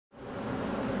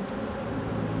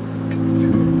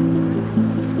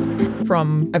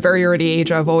From a very early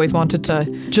age, I've always wanted to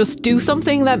just do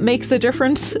something that makes a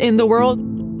difference in the world.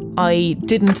 I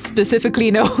didn't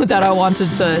specifically know that I wanted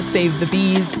to save the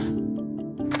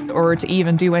bees or to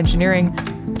even do engineering.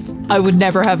 I would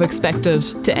never have expected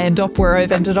to end up where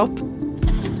I've ended up.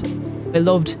 I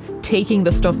loved taking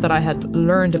the stuff that I had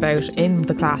learned about in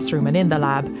the classroom and in the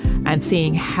lab and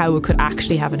seeing how it could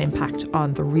actually have an impact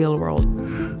on the real world.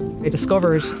 I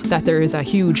discovered that there is a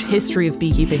huge history of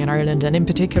beekeeping in Ireland, and in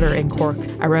particular in Cork,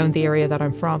 around the area that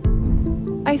I'm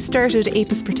from. I started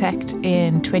ApisProtect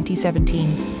in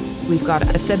 2017. We've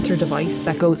got a sensor device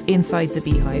that goes inside the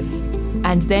beehive,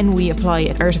 and then we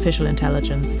apply artificial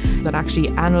intelligence that actually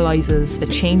analyses the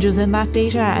changes in that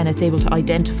data, and it's able to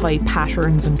identify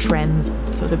patterns and trends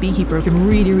so the beekeeper can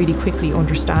really, really quickly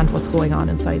understand what's going on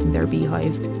inside their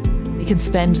beehives. They can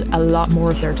spend a lot more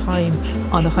of their time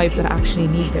on the hives that actually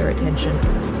need their attention.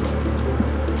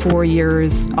 4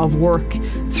 years of work,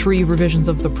 3 revisions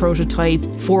of the prototype,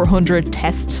 400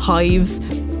 test hives.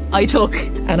 I took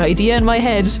an idea in my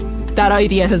head. That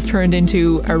idea has turned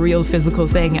into a real physical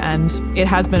thing, and it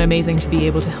has been amazing to be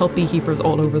able to help beekeepers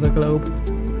all over the globe.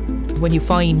 When you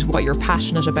find what you're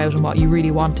passionate about and what you really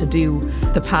want to do,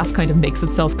 the path kind of makes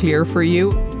itself clear for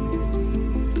you.